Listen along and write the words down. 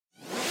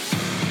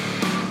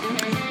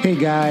Hey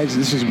guys,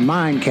 this is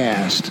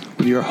Mindcast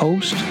with your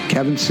host,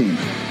 Kevin Seaman,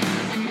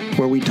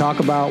 where we talk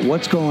about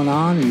what's going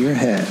on in your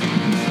head.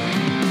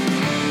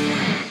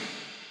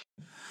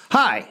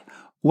 Hi,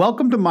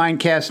 welcome to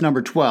Mindcast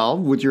number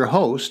 12 with your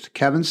host,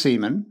 Kevin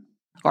Seaman.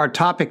 Our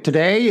topic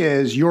today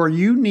is your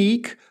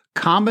unique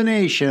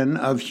combination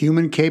of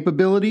human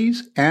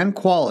capabilities and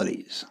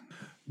qualities.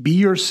 Be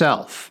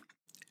yourself.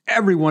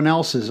 Everyone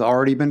else has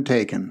already been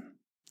taken.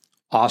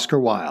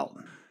 Oscar Wilde.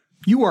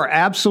 You are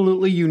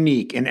absolutely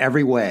unique in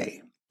every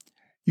way.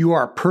 You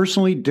are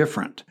personally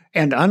different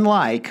and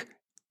unlike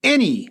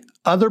any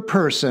other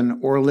person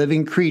or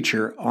living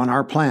creature on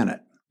our planet.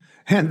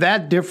 And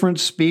that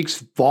difference speaks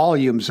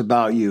volumes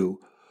about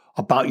you,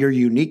 about your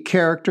unique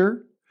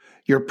character,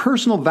 your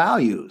personal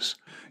values,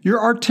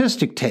 your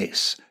artistic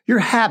tastes, your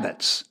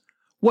habits,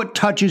 what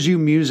touches you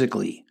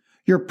musically,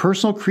 your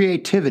personal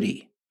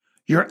creativity,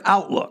 your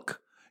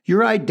outlook,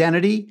 your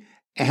identity,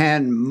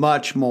 and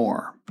much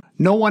more.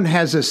 No one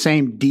has the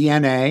same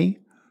DNA,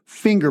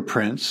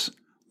 fingerprints,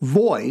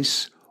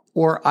 voice,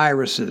 or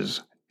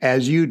irises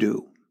as you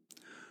do.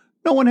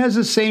 No one has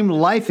the same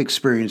life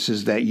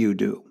experiences that you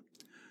do.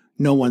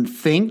 No one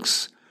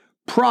thinks,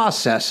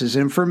 processes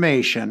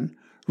information,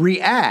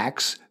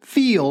 reacts,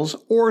 feels,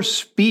 or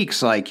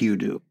speaks like you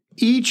do.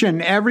 Each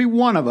and every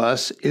one of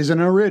us is an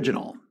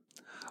original.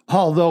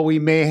 Although we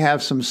may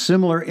have some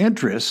similar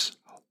interests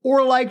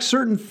or like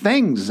certain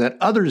things that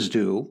others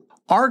do,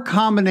 our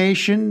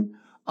combination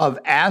of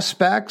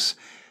aspects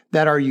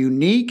that are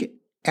unique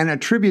and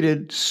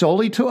attributed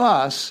solely to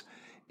us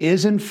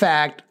is in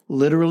fact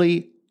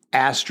literally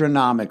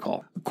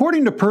astronomical.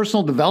 According to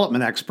personal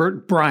development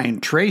expert Brian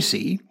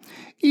Tracy,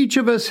 each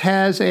of us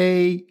has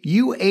a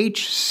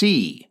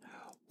UHC,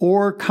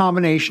 or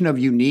combination of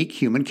unique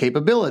human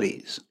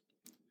capabilities.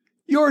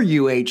 Your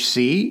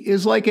UHC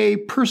is like a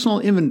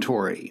personal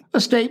inventory, a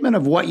statement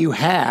of what you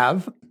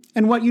have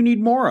and what you need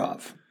more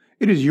of.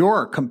 It is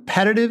your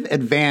competitive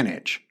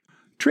advantage.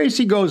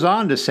 Tracy goes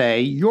on to say,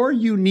 your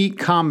unique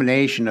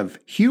combination of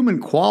human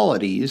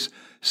qualities,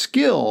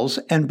 skills,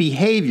 and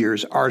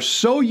behaviors are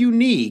so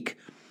unique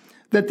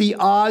that the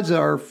odds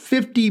are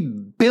 50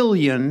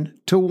 billion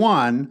to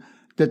 1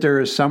 that there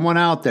is someone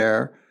out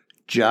there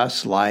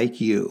just like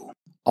you.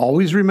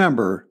 Always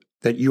remember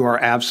that you are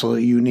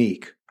absolutely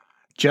unique,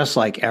 just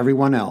like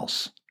everyone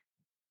else.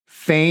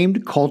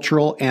 Famed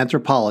cultural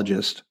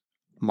anthropologist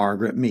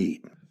Margaret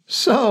Mead.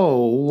 So,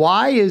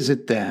 why is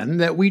it then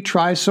that we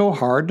try so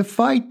hard to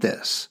fight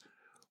this?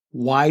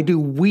 Why do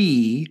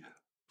we,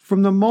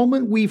 from the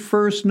moment we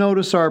first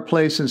notice our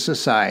place in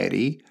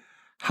society,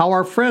 how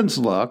our friends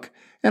look,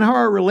 and how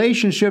our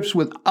relationships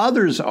with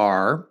others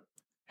are,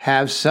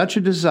 have such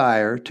a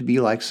desire to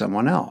be like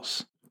someone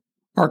else?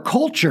 Our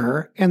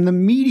culture and the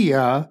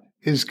media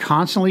is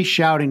constantly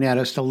shouting at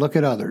us to look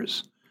at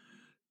others,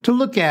 to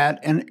look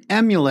at and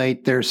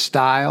emulate their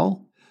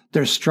style,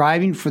 their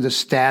striving for the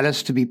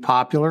status to be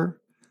popular,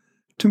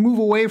 to move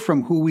away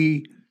from who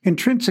we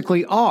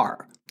intrinsically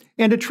are,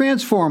 and to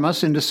transform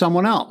us into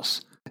someone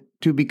else,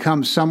 to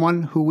become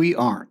someone who we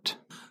aren't.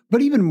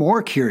 But even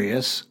more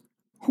curious,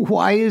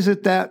 why is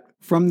it that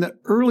from the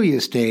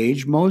earliest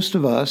age, most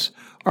of us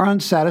are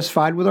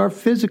unsatisfied with our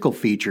physical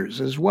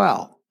features as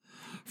well,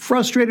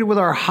 frustrated with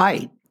our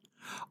height,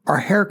 our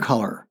hair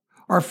color,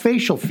 our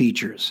facial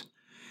features,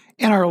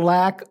 and our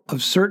lack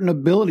of certain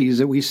abilities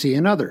that we see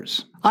in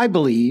others? I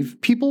believe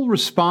people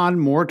respond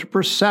more to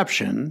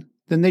perception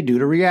than they do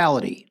to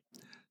reality.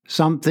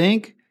 Some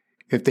think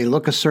if they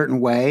look a certain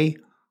way,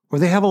 or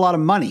they have a lot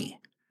of money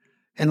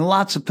and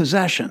lots of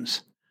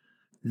possessions,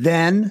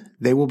 then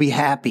they will be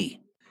happy.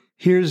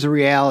 Here's the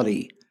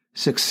reality.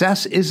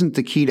 Success isn't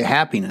the key to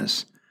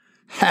happiness.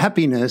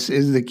 Happiness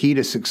is the key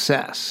to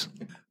success.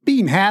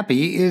 Being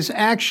happy is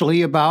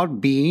actually about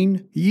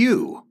being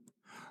you.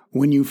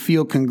 When you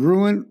feel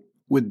congruent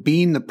with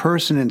being the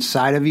person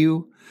inside of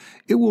you,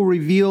 it will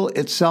reveal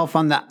itself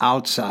on the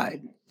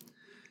outside.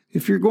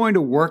 If you're going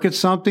to work at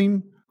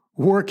something,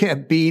 work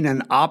at being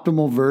an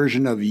optimal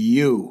version of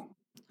you.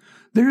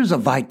 There is a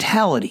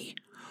vitality,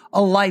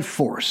 a life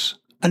force,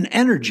 an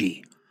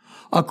energy,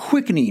 a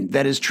quickening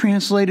that is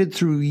translated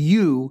through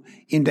you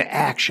into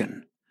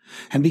action.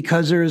 And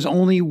because there is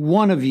only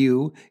one of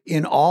you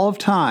in all of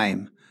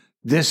time,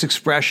 this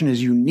expression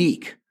is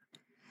unique.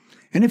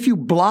 And if you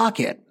block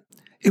it,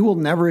 it will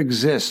never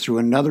exist through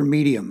another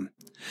medium,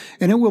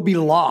 and it will be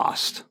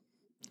lost.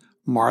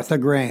 Martha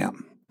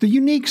Graham. The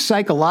unique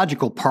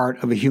psychological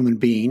part of a human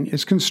being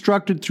is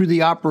constructed through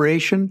the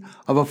operation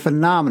of a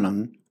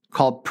phenomenon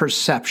called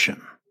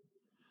perception.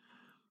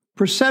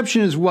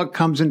 Perception is what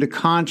comes into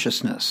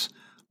consciousness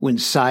when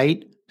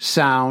sight,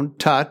 sound,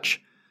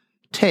 touch,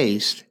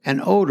 taste,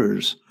 and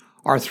odors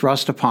are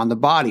thrust upon the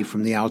body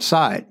from the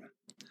outside.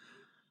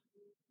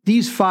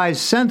 These 5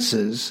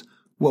 senses,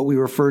 what we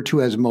refer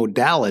to as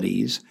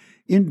modalities,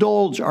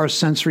 indulge our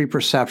sensory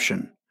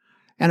perception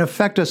and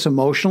affect us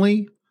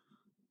emotionally,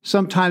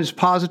 sometimes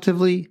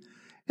positively,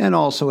 and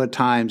also at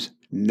times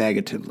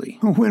negatively.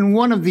 When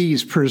one of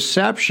these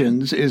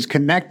perceptions is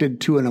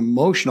connected to an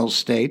emotional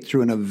state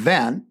through an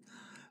event,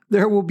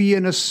 there will be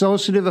an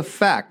associative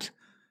effect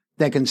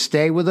that can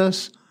stay with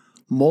us,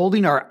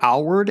 molding our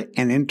outward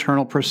and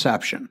internal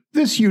perception.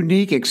 This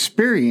unique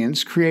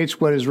experience creates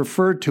what is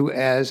referred to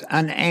as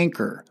an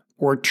anchor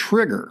or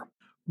trigger,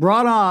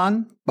 brought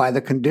on by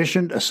the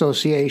conditioned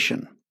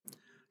association.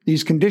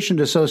 These conditioned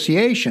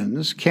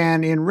associations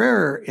can, in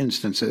rare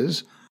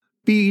instances,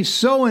 be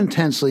so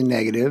intensely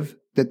negative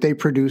that they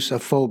produce a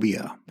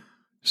phobia.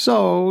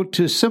 So,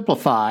 to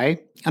simplify,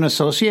 an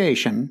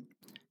association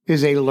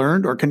is a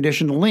learned or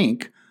conditioned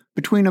link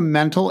between a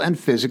mental and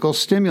physical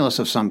stimulus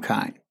of some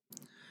kind.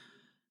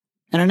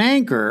 And an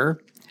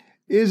anchor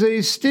is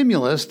a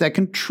stimulus that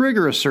can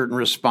trigger a certain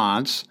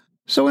response.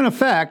 So in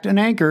effect, an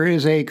anchor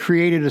is a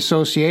created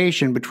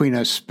association between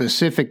a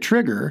specific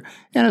trigger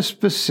and a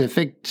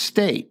specific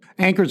state.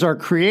 Anchors are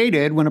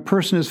created when a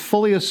person is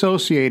fully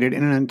associated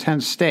in an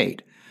intense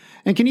state,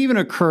 and can even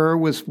occur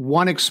with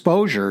one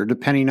exposure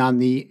depending on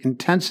the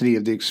intensity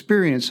of the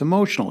experience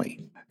emotionally.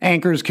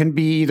 Anchors can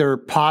be either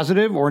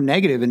positive or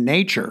negative in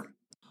nature.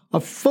 A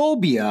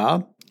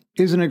phobia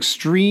is an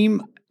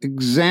extreme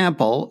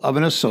example of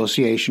an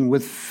association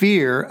with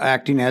fear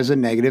acting as a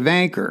negative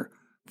anchor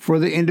for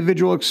the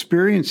individual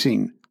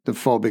experiencing the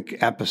phobic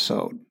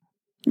episode.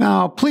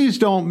 Now, please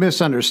don't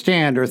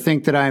misunderstand or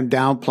think that I am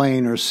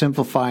downplaying or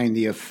simplifying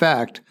the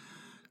effect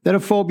that a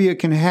phobia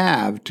can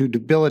have to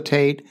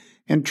debilitate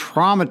and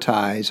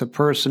traumatize a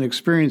person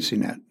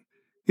experiencing it.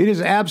 It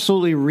is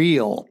absolutely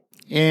real,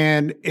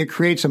 and it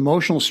creates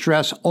emotional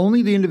stress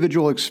only the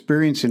individual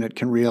experiencing it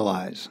can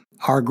realize.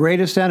 Our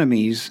greatest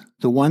enemies,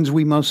 the ones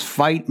we must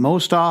fight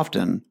most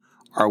often,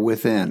 are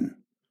within.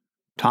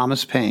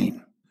 Thomas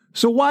Paine.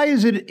 So why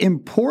is it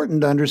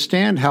important to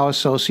understand how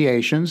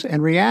associations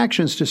and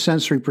reactions to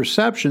sensory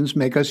perceptions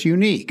make us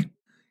unique?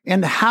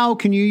 And how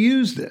can you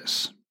use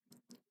this?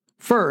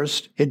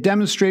 First, it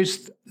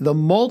demonstrates the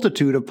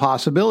multitude of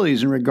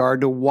possibilities in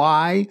regard to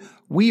why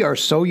we are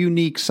so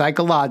unique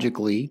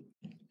psychologically,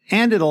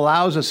 and it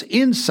allows us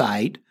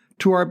insight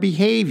to our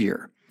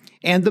behavior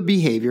and the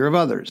behavior of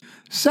others.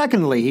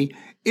 Secondly,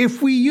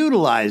 if we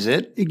utilize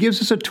it, it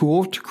gives us a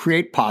tool to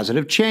create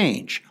positive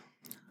change.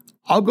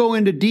 I'll go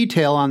into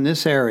detail on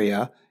this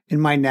area in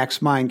my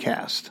next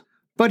Mindcast.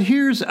 But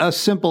here's a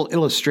simple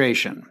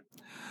illustration.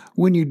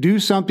 When you do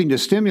something to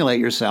stimulate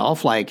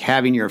yourself, like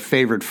having your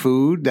favorite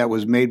food that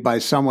was made by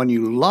someone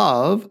you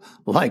love,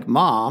 like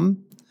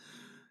mom,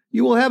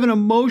 you will have an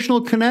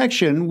emotional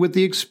connection with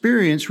the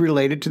experience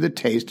related to the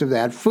taste of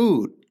that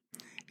food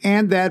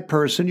and that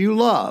person you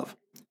love,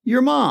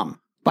 your mom.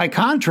 By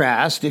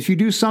contrast, if you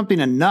do something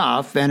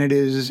enough and it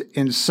is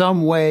in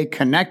some way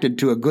connected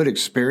to a good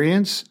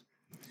experience,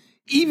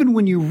 even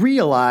when you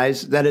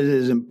realize that it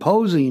is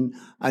imposing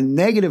a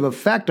negative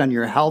effect on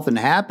your health and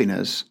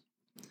happiness,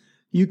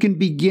 you can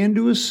begin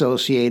to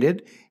associate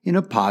it in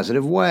a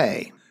positive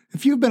way.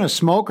 If you've been a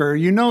smoker,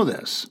 you know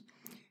this.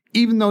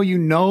 Even though you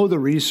know the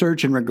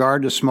research in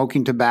regard to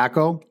smoking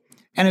tobacco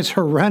and its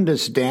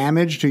horrendous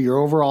damage to your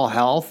overall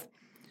health,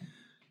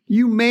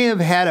 you may have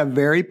had a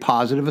very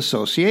positive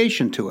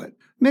association to it.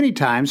 Many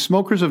times,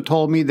 smokers have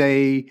told me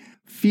they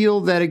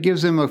feel that it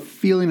gives them a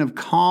feeling of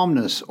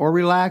calmness or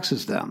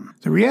relaxes them.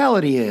 The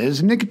reality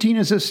is, nicotine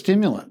is a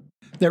stimulant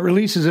that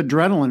releases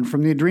adrenaline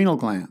from the adrenal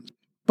glands,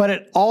 but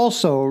it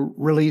also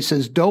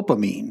releases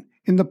dopamine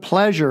in the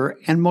pleasure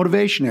and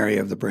motivation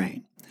area of the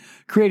brain,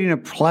 creating a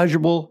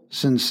pleasurable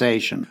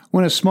sensation.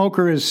 When a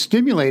smoker is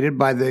stimulated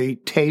by the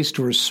taste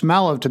or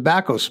smell of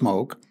tobacco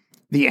smoke,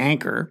 the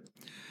anchor,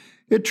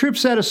 it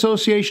trips that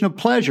association of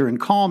pleasure and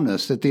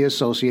calmness that they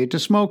associate to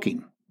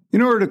smoking.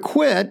 In order to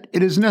quit,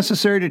 it is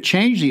necessary to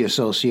change the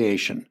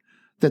association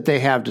that they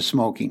have to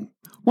smoking.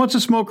 Once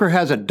a smoker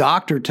has a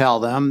doctor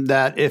tell them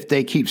that if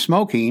they keep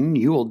smoking,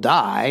 you will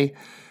die,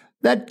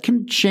 that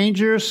can change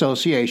their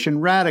association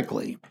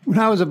radically. When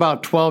I was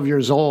about 12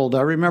 years old,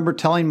 I remember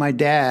telling my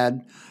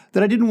dad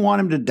that I didn't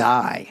want him to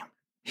die.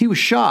 He was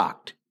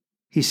shocked.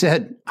 He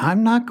said,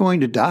 "I'm not going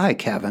to die,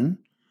 Kevin."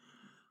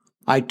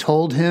 I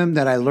told him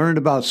that I learned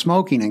about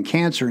smoking and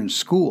cancer in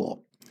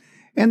school,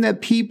 and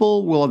that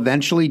people will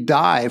eventually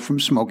die from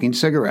smoking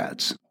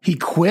cigarettes. He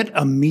quit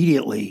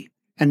immediately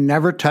and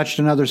never touched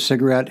another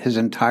cigarette his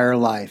entire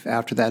life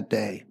after that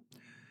day.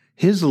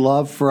 His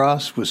love for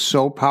us was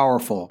so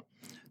powerful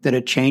that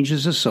it changed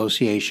his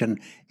association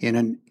in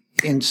an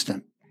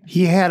instant.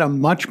 He had a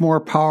much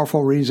more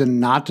powerful reason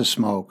not to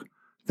smoke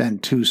than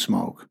to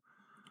smoke.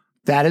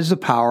 That is the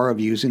power of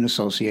using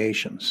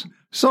associations.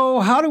 So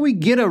how do we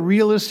get a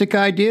realistic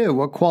idea of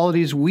what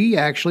qualities we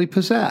actually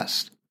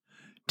possess?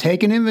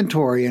 Take an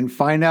inventory and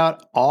find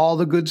out all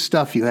the good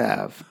stuff you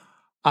have.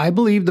 I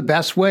believe the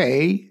best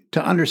way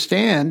to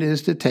understand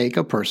is to take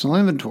a personal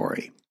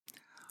inventory.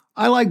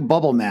 I like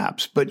bubble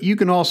maps, but you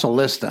can also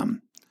list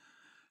them.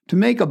 To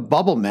make a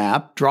bubble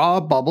map, draw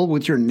a bubble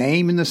with your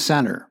name in the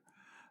center.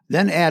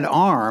 Then add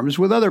arms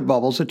with other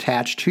bubbles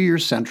attached to your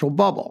central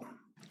bubble.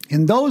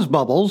 In those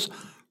bubbles,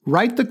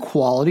 write the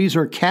qualities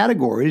or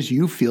categories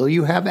you feel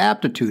you have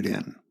aptitude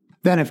in.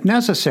 Then, if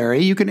necessary,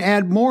 you can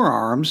add more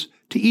arms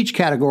to each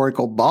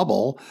categorical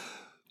bubble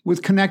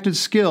with connected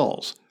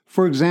skills.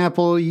 For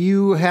example,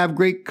 you have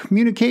great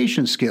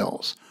communication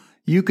skills.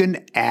 You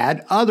can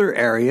add other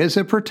areas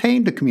that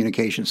pertain to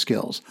communication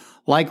skills,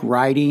 like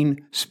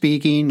writing,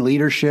 speaking,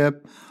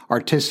 leadership,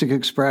 artistic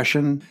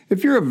expression.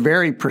 If you're a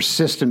very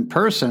persistent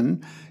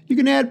person, you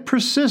can add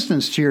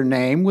persistence to your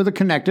name with a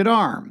connected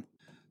arm.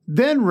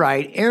 Then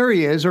write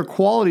areas or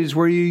qualities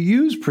where you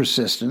use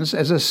persistence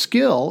as a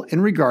skill in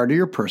regard to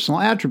your personal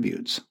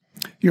attributes.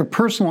 Your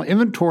personal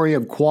inventory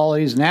of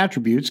qualities and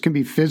attributes can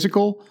be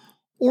physical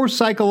or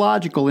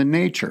psychological in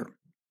nature.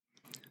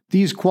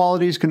 These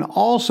qualities can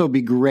also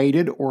be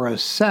graded or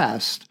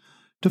assessed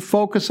to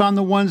focus on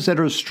the ones that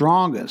are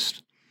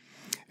strongest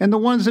and the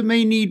ones that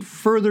may need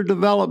further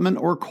development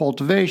or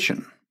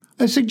cultivation.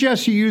 I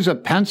suggest you use a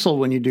pencil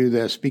when you do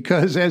this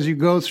because as you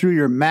go through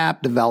your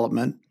map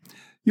development,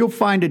 you'll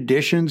find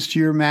additions to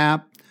your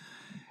map,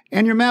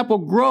 and your map will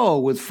grow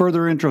with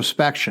further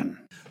introspection.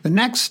 The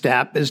next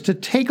step is to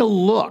take a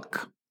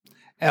look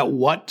at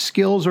what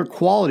skills or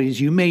qualities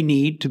you may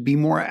need to be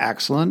more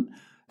excellent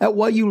at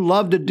what you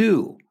love to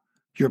do,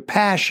 your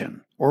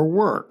passion or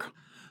work.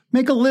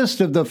 Make a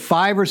list of the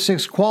 5 or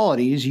 6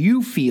 qualities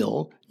you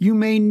feel you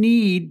may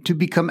need to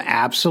become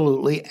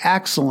absolutely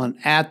excellent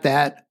at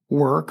that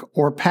work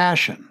or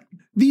passion.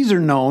 These are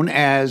known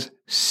as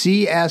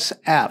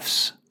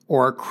CSFs,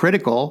 or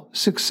critical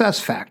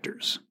success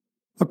factors.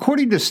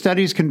 According to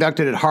studies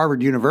conducted at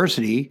Harvard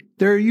University,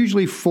 there are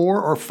usually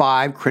 4 or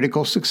 5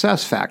 critical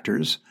success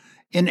factors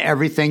in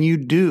everything you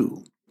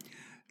do.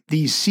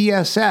 These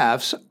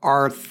CSFs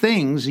are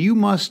things you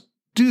must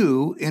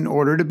do in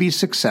order to be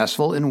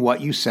successful in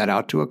what you set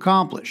out to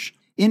accomplish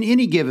in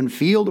any given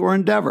field or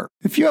endeavor.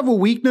 If you have a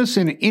weakness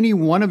in any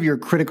one of your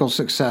critical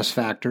success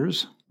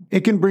factors,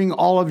 it can bring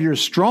all of your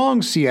strong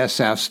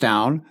CSFs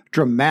down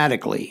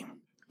dramatically.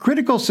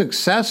 Critical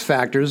success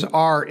factors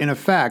are, in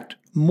effect,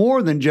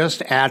 more than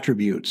just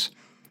attributes.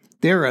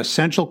 They're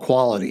essential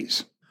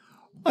qualities.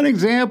 An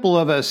example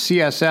of a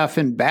CSF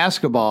in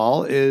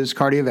basketball is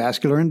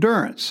cardiovascular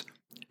endurance.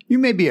 You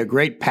may be a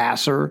great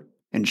passer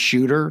and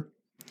shooter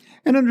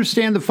and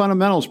understand the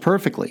fundamentals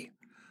perfectly,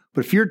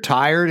 but if you're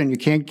tired and you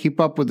can't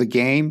keep up with the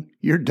game,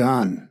 you're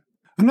done.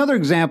 Another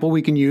example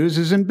we can use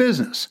is in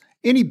business.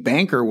 Any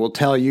banker will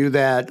tell you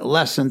that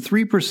less than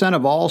 3%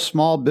 of all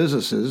small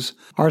businesses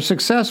are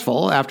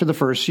successful after the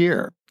first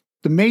year.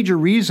 The major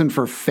reason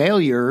for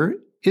failure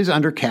is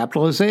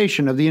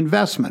undercapitalization of the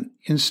investment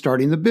in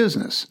starting the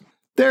business.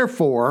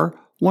 Therefore,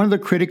 one of the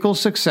critical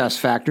success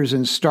factors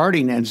in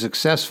starting and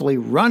successfully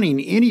running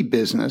any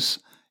business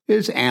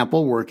is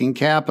ample working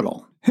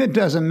capital. It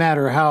doesn't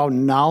matter how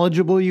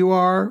knowledgeable you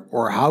are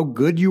or how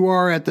good you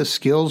are at the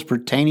skills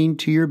pertaining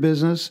to your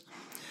business.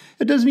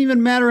 It doesn't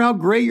even matter how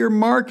great your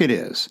market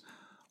is.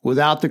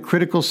 Without the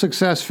critical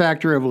success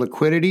factor of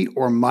liquidity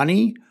or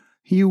money,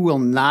 you will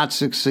not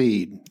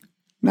succeed.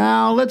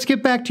 Now, let's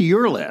get back to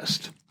your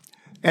list.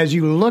 As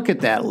you look at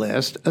that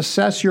list,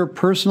 assess your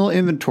personal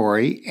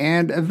inventory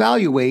and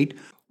evaluate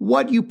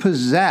what you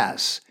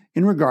possess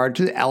in regard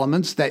to the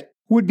elements that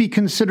would be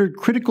considered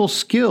critical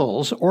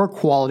skills or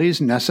qualities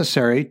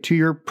necessary to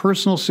your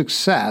personal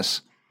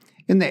success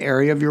in the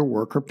area of your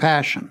work or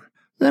passion.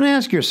 Then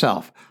ask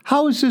yourself,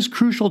 how is this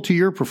crucial to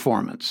your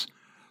performance?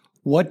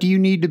 What do you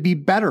need to be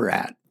better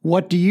at?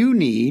 What do you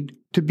need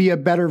to be a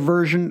better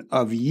version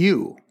of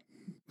you?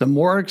 The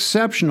more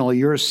exceptional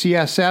your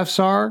CSFs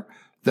are,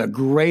 the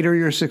greater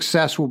your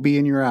success will be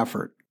in your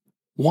effort.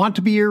 Want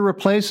to be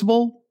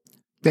irreplaceable?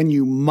 Then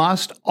you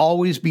must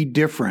always be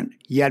different,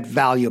 yet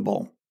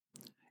valuable.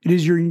 It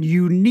is your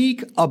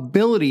unique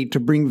ability to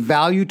bring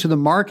value to the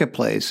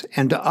marketplace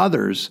and to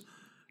others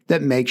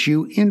that makes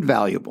you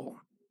invaluable.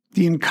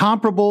 The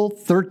incomparable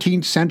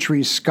 13th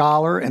century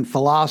scholar and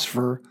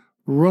philosopher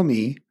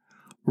Rumi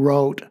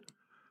wrote,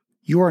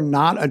 "You are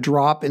not a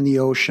drop in the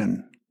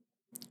ocean.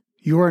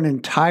 You are an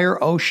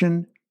entire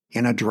ocean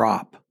in a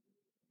drop."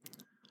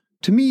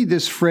 To me,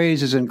 this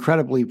phrase is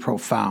incredibly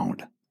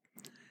profound.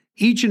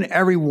 Each and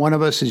every one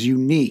of us is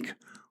unique,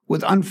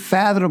 with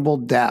unfathomable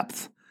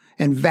depth,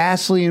 and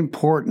vastly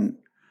important,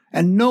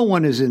 and no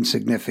one is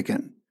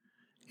insignificant.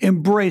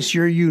 Embrace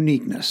your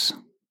uniqueness.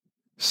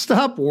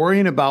 Stop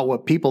worrying about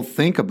what people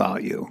think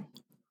about you.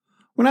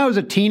 When I was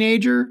a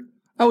teenager,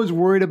 I was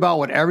worried about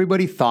what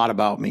everybody thought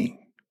about me.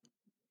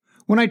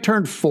 When I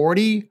turned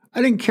 40,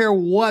 I didn't care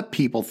what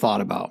people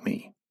thought about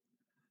me.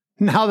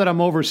 Now that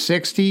I'm over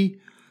 60,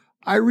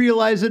 I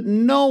realize that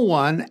no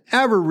one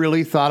ever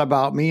really thought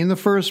about me in the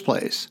first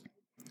place.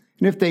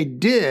 And if they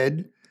did,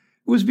 it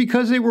was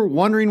because they were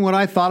wondering what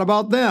I thought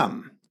about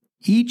them.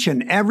 Each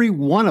and every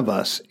one of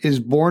us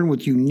is born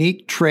with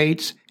unique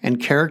traits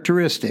and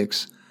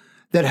characteristics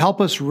that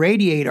help us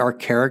radiate our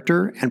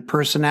character and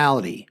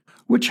personality,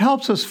 which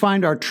helps us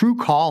find our true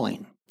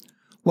calling,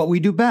 what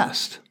we do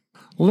best.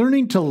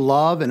 Learning to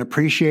love and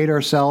appreciate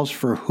ourselves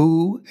for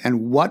who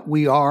and what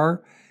we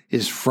are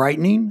is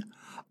frightening,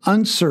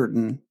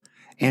 uncertain,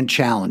 and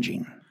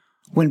challenging.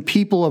 When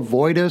people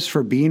avoid us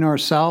for being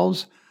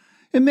ourselves,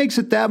 it makes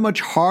it that much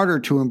harder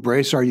to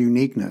embrace our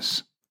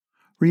uniqueness.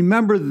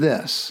 Remember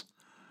this,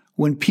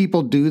 when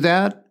people do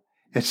that,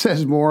 it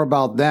says more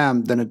about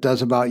them than it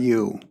does about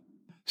you.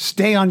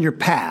 Stay on your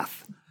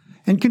path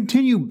and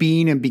continue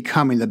being and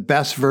becoming the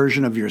best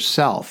version of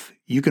yourself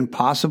you can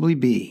possibly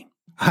be.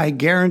 I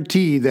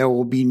guarantee there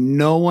will be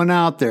no one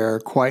out there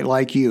quite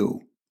like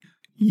you.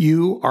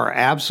 You are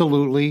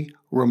absolutely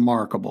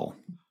remarkable.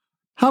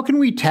 How can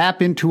we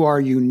tap into our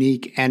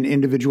unique and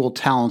individual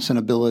talents and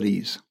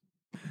abilities?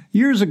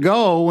 Years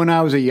ago, when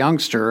I was a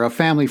youngster, a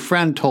family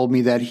friend told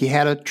me that he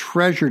had a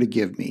treasure to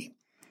give me,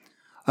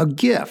 a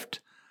gift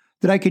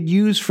that I could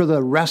use for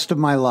the rest of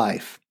my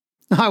life.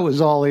 I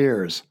was all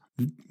ears.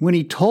 When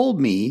he told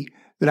me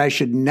that I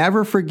should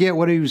never forget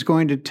what he was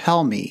going to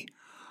tell me,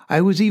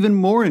 I was even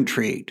more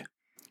intrigued.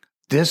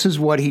 This is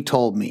what he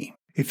told me.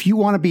 If you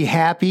want to be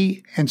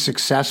happy and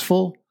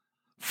successful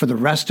for the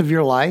rest of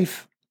your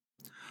life,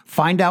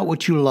 find out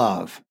what you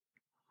love,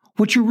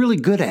 what you're really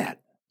good at.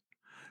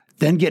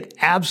 Then get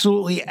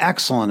absolutely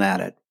excellent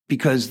at it,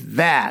 because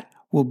that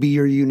will be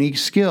your unique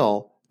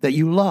skill that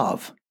you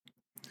love.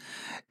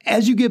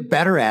 As you get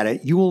better at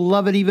it, you will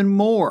love it even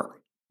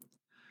more.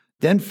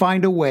 Then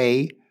find a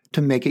way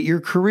to make it your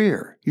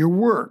career, your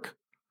work,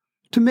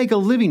 to make a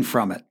living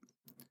from it.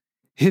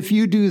 If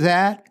you do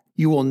that,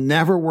 you will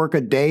never work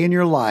a day in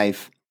your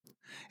life,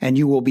 and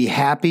you will be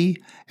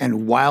happy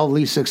and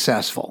wildly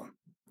successful.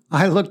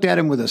 I looked at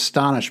him with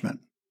astonishment.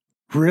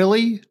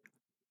 Really?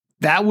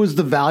 That was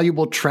the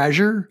valuable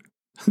treasure?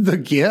 The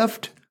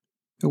gift?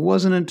 It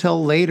wasn't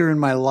until later in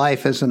my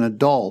life as an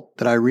adult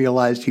that I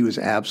realized he was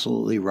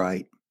absolutely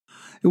right.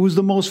 It was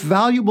the most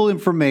valuable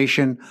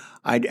information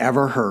I'd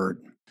ever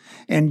heard,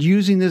 and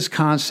using this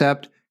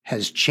concept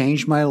has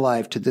changed my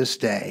life to this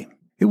day.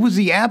 It was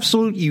the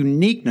absolute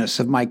uniqueness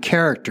of my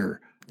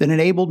character that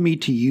enabled me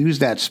to use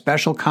that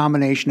special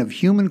combination of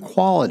human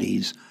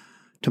qualities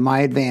to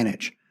my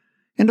advantage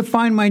and to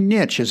find my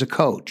niche as a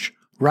coach,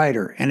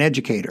 writer, and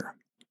educator.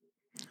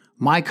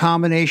 My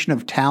combination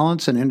of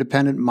talents and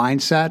independent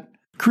mindset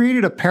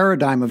created a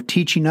paradigm of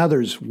teaching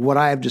others what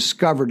I have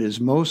discovered is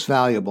most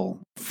valuable.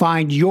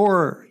 Find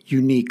your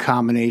unique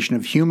combination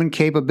of human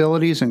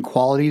capabilities and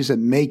qualities that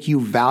make you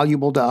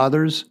valuable to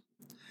others,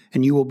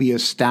 and you will be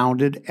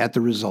astounded at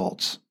the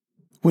results.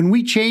 When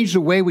we change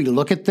the way we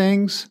look at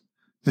things,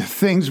 the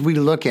things we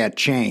look at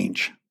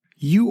change.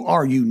 You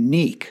are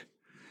unique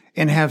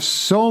and have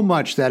so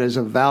much that is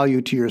of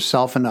value to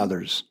yourself and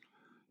others.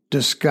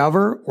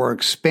 Discover or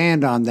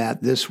expand on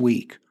that this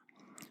week.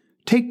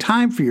 Take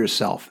time for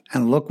yourself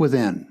and look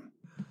within.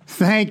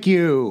 Thank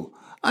you.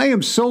 I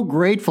am so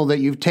grateful that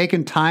you've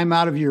taken time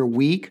out of your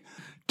week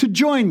to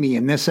join me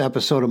in this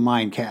episode of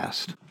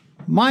Mindcast.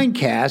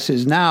 Mindcast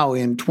is now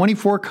in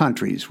 24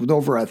 countries with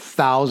over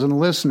 1,000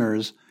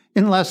 listeners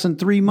in less than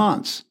 3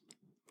 months.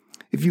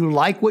 If you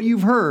like what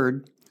you've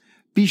heard,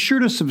 be sure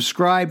to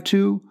subscribe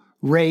to,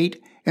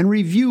 rate, and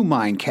review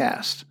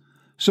Mindcast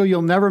so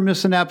you'll never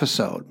miss an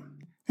episode.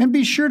 And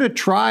be sure to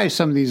try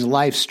some of these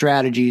life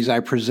strategies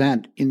I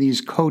present in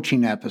these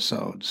coaching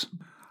episodes.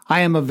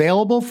 I am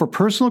available for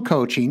personal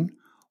coaching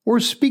or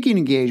speaking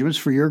engagements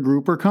for your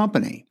group or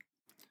company.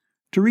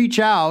 To reach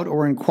out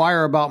or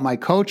inquire about my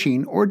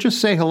coaching or just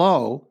say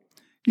hello,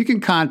 you can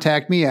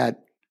contact me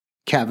at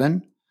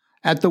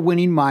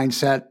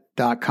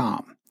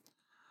kevin@thewinningmindset.com.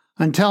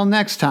 Until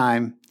next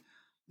time,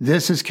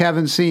 this is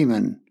Kevin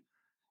Seaman,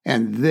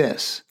 and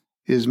this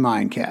is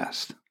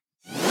Mindcast.